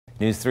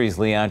News 3's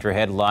Leandra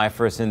Head live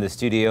for us in the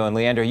studio. And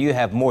Leandra, you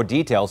have more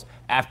details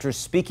after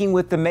speaking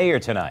with the mayor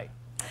tonight.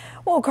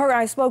 Well, Kurt,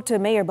 I spoke to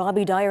Mayor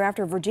Bobby Dyer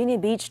after Virginia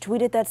Beach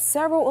tweeted that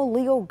several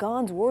illegal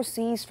guns were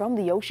seized from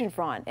the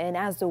oceanfront. And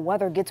as the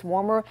weather gets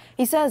warmer,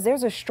 he says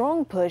there's a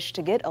strong push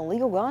to get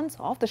illegal guns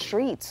off the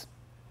streets.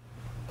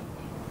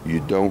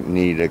 You don't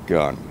need a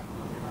gun,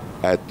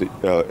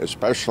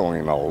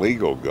 especially an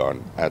illegal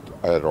gun at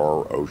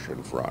our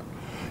oceanfront.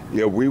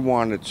 Yeah, we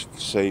want it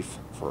safe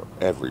for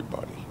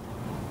everybody.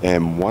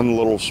 And one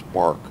little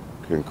spark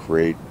can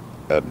create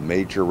a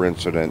major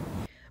incident.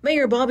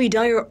 Mayor Bobby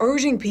Dyer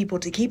urging people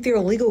to keep their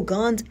illegal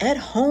guns at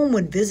home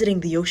when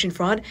visiting the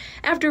oceanfront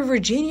after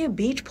Virginia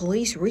Beach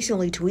police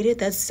recently tweeted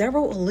that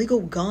several illegal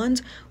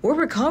guns were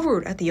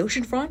recovered at the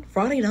oceanfront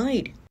Friday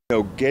night. You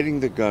know, getting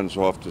the guns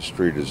off the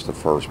street is the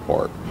first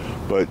part,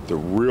 but the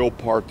real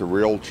part, the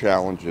real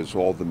challenge is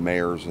all the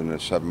mayors in the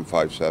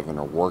 757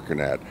 are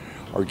working at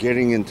are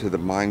getting into the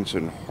minds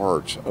and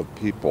hearts of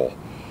people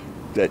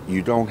that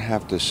you don't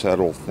have to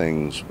settle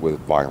things with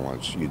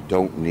violence. You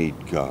don't need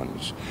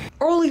guns.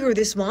 Earlier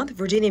this month,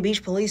 Virginia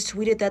Beach police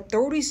tweeted that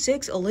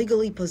 36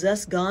 illegally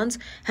possessed guns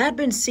had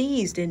been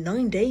seized in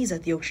 9 days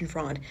at the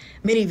oceanfront.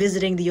 Many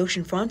visiting the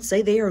oceanfront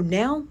say they are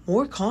now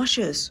more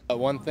cautious.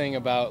 One thing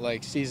about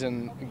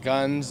seizing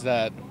guns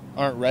that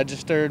aren't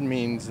registered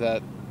means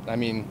that,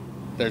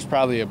 there's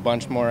probably a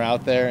bunch more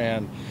out there,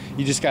 and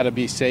you just got to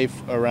be safe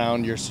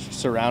around your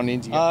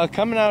surroundings.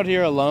 Coming out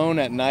here alone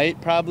at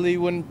night probably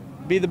wouldn't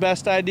be the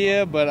best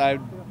idea, but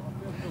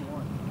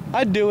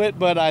I'd do it,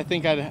 but I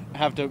think I'd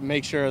have to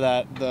make sure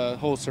that the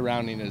whole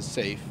surrounding is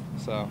safe.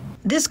 So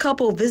this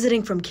couple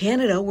visiting from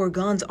Canada, where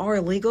guns are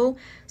illegal,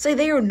 say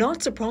they are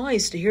not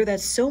surprised to hear that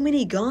so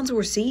many guns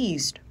were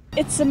seized.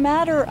 It's a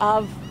matter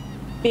of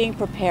being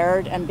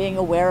prepared and being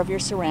aware of your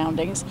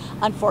surroundings.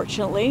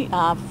 Unfortunately,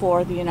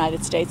 for the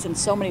United States, in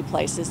so many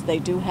places, they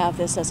do have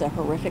this as a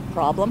horrific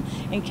problem.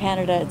 In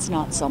Canada, it's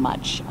not so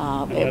much.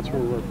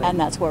 And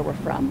that's where we're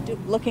from.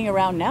 Looking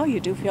around now, you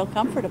do feel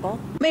comfortable.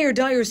 Mayor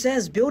Dyer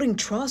says building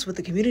trust with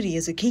the community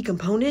is a key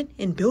component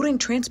in building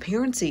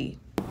transparency.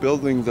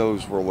 Building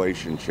those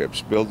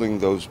relationships, building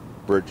those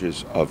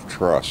bridges of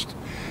trust.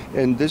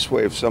 And this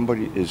way, if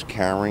somebody is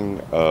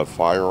carrying a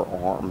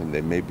firearm and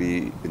they may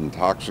be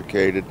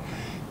intoxicated,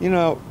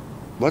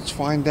 let's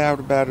find out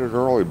about it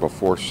early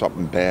before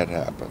something bad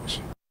happens.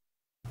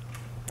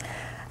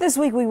 This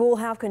week, we will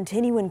have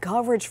continuing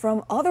coverage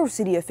from other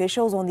city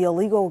officials on the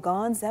illegal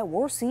guns that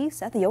were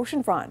seized at the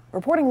oceanfront.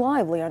 Reporting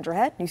live, Leandra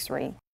Head, News 3.